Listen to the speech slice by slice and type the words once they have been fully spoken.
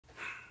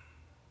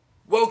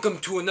welcome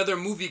to another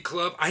movie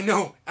club. I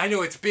know,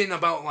 it's been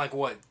about like,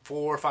 what,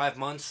 4 or 5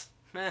 months?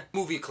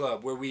 Movie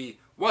club, where we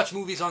watch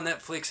movies on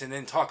Netflix and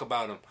then talk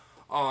about them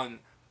on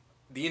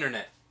the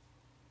internet.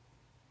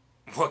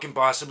 What can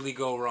possibly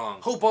go wrong?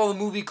 Hope all the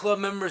movie club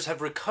members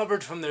have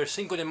recovered from their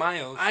Cinco de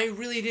Mayo. I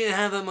really didn't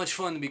have that much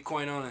fun, to be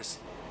quite honest.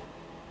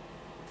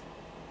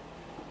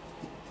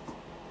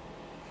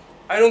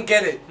 I don't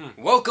get it.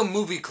 Welcome,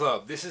 movie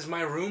club. This is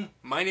my room.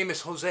 My name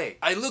is Jose.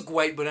 I look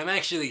white, but I'm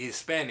actually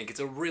Hispanic.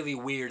 It's a really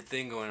weird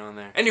thing going on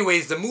there.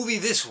 Anyways, the movie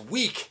this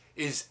week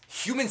is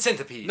Human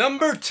Centipede.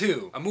 Number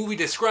 2. A movie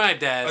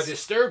described as: a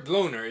disturbed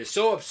loner is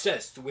so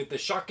obsessed with the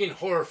shocking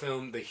horror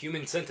film The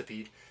Human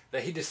Centipede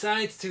that he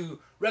decides to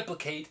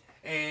replicate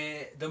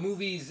the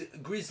movie's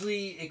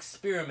grisly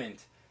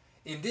experiment.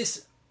 In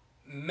this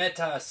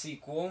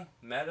meta-sequel?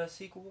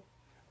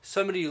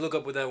 Somebody look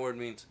up what that word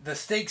means. The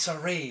stakes are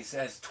raised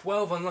as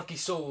 12 unlucky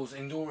souls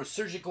endure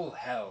surgical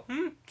hell.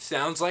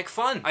 Sounds like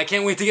fun. I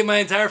can't wait to get my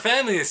entire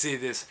family to see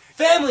this.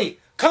 Family,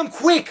 come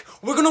quick!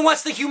 We're gonna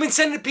watch The Human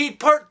Centipede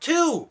Part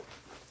 2!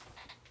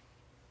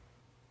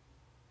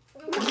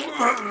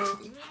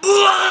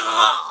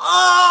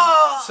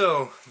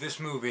 So, this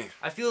movie.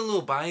 I feel a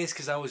little biased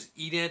because I was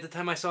eating at the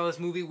time I saw this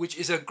movie, which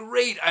is a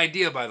great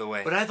idea, by the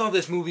way. But I thought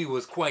this movie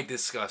was quite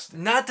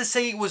disgusting. Not to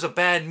say it was a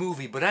bad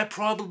movie, but I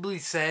probably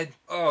said,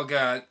 oh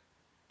God,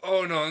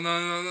 oh no,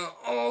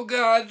 oh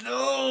God,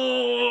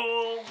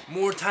 no,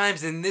 more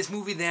times in this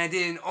movie than I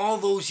did in all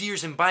those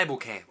years in Bible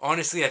camp.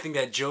 Honestly, I think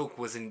that joke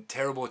was in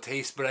terrible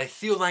taste, but I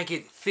feel like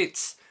it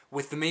fits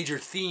with the major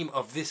theme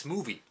of this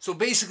movie. So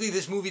basically,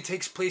 this movie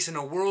takes place in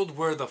a world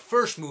where the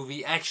first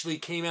movie actually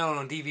came out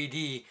on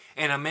DVD,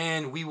 and a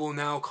man we will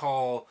now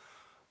call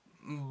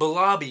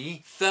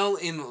Blobby fell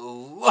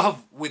in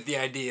love with the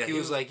idea. He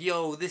was like,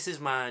 yo, this is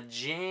my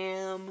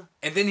jam.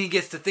 And then he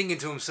gets to thinking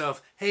to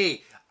himself,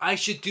 hey, I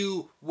should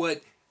do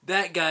what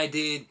that guy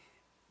did,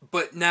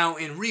 but now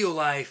in real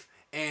life,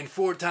 and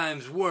 4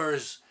 times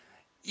worse,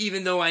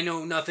 even though I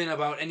know nothing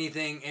about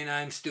anything and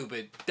I'm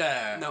stupid.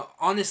 Duh. Now,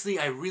 honestly,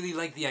 I really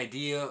like the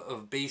idea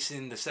of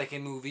basing the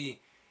second movie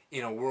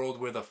in a world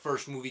where the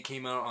first movie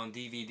came out on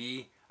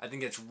DVD. I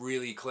think that's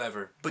really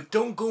clever. But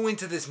don't go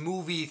into this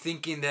movie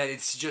thinking that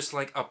it's just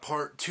like a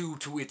part 2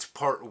 to its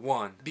part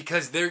 1.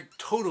 Because they're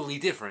totally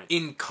different.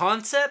 In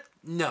concept,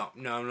 no.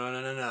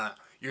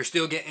 You're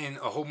still getting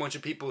a whole bunch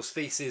of people's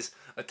faces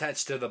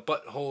attached to the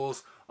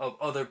buttholes of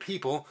other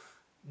people.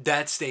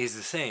 That stays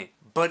the same.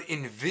 But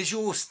in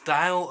visual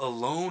style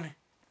alone,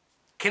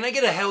 can I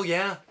get a hell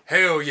yeah?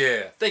 Hell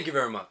yeah. Thank you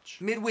very much.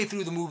 Midway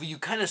through the movie, you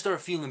kind of start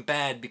feeling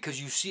bad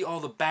because you see all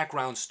the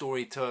background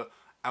story to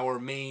our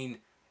main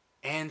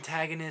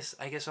antagonist,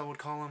 I guess I would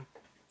call him.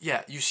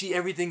 Yeah, you see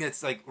everything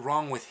that's like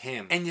wrong with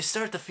him. And you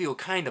start to feel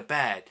kind of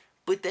bad.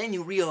 But then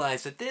you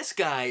realize that this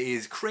guy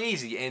is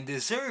crazy and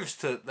deserves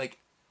to, like,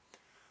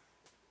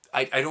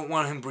 I don't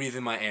want him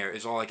breathing my air,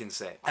 is all I can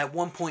say. At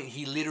one point,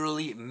 he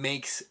literally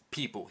makes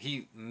people.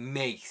 He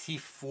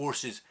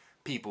forces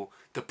people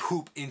to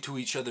poop into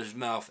each other's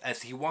mouth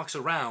as he walks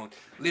around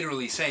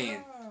literally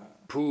saying,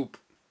 poop,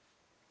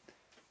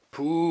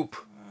 poop,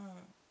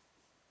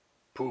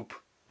 poop,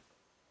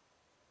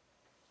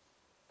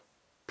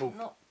 poop.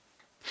 No.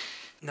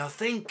 Now,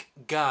 thank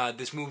God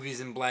this movie is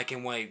in black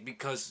and white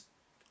because,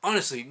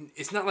 honestly,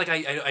 it's not like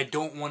I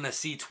don't want to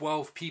see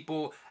 12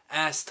 people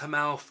ass to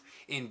mouth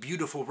in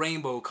beautiful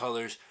rainbow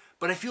colors,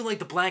 but I feel like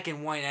the black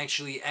and white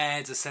actually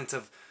adds a sense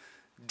of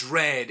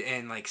dread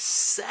and like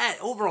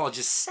overall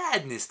just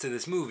sadness to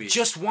this movie.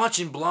 Just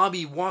watching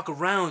Blobby walk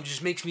around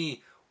just makes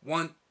me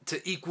want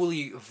to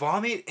equally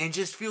vomit and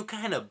just feel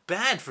kind of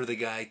bad for the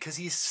guy because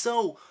he's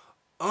so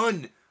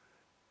unattractive,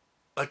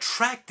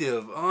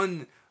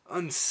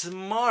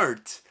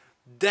 unsmart.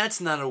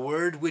 That's not a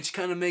word, which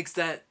kind of makes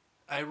that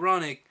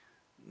ironic.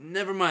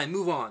 Never mind,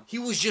 move on. He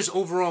was just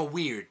overall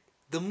weird.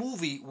 The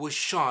movie was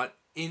shot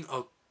in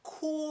a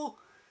cool...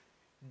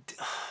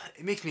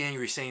 It makes me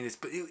angry saying this,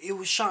 but it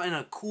was shot in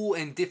a cool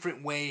and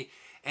different way,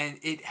 and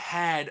it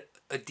had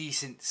a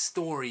decent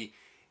story,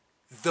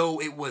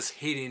 though it was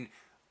hidden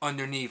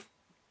underneath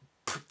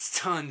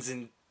tons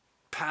and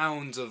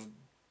pounds of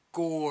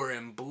gore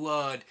and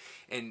blood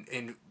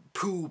and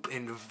poop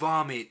and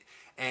vomit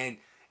and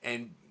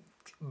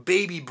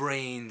baby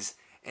brains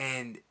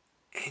and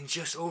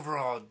just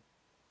overall...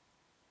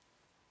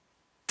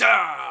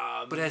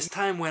 But as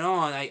time went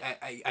on,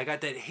 I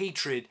got that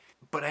hatred,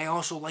 but I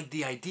also liked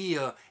the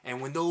idea, and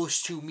when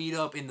those two meet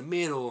up in the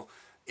middle,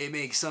 it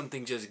makes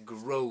something just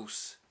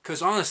gross.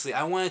 Because honestly,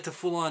 I wanted to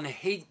full on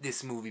hate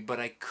this movie, but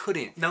I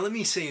couldn't. Now let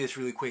me say this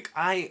really quick.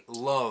 I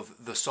love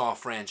the Saw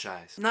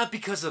franchise. Not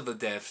because of the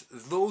deaths,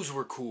 those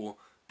were cool,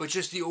 but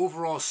just the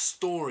overall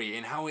story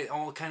and how it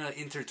all kind of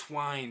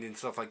intertwined and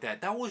stuff like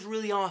that. That was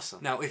really awesome.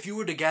 Now, if you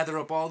were to gather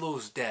up all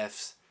those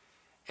deaths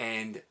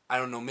and, I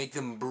don't know, make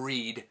them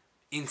breed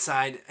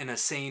inside an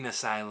insane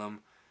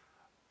asylum,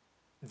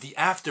 the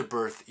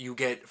afterbirth you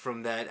get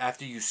from that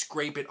after you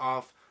scrape it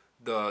off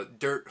the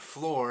dirt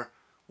floor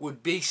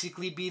would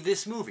basically be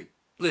this movie.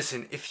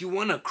 Listen, if you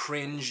want to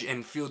cringe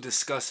and feel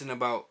disgusting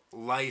about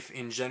life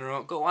in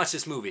general, go watch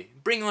this movie.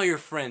 Bring all your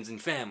friends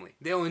and family.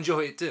 They'll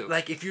enjoy it too.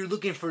 Like, if you're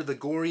looking for the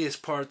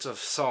goriest parts of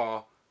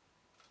Saw,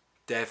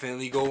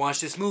 definitely go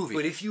watch this movie.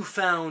 But if you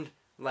found,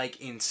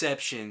 like,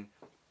 Inception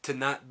to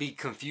not be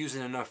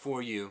confusing enough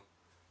for you,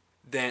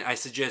 then I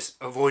suggest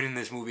avoiding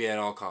this movie at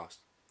all costs.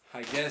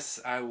 I guess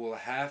I will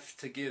have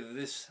to give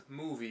this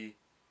movie...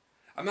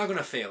 I'm not going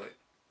to fail it.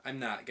 I'm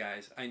not,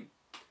 guys.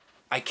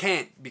 I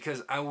can't,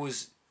 because I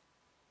was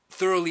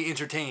thoroughly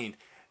entertained.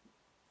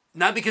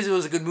 Not because it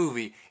was a good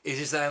movie. It's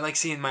just that I like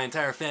seeing my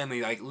entire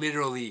family, like,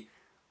 literally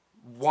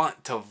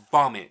want to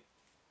vomit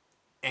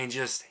and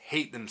just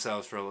hate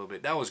themselves for a little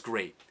bit. That was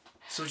great.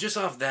 So just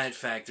off that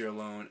factor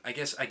alone, I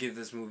guess I give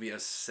this movie a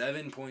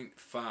 7.5.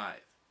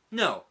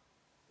 No.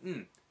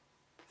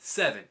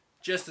 7.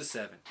 Just a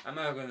 7. I'm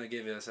not going to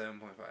give it a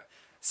 7.5.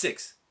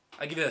 6.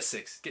 I give it a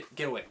 6.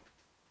 Get away.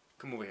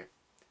 Come over here.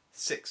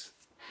 6.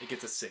 It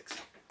gets a 6.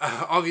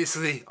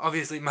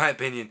 Obviously, my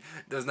opinion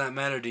does not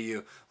matter to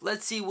you.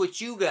 Let's see what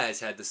you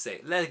guys had to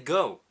say. Let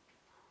go.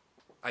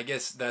 I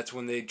guess that's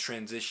when they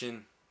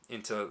transition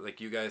into, like,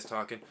 you guys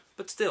talking.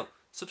 But still,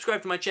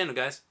 subscribe to my channel,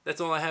 guys.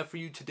 That's all I have for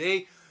you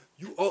today.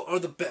 You all are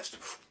the best.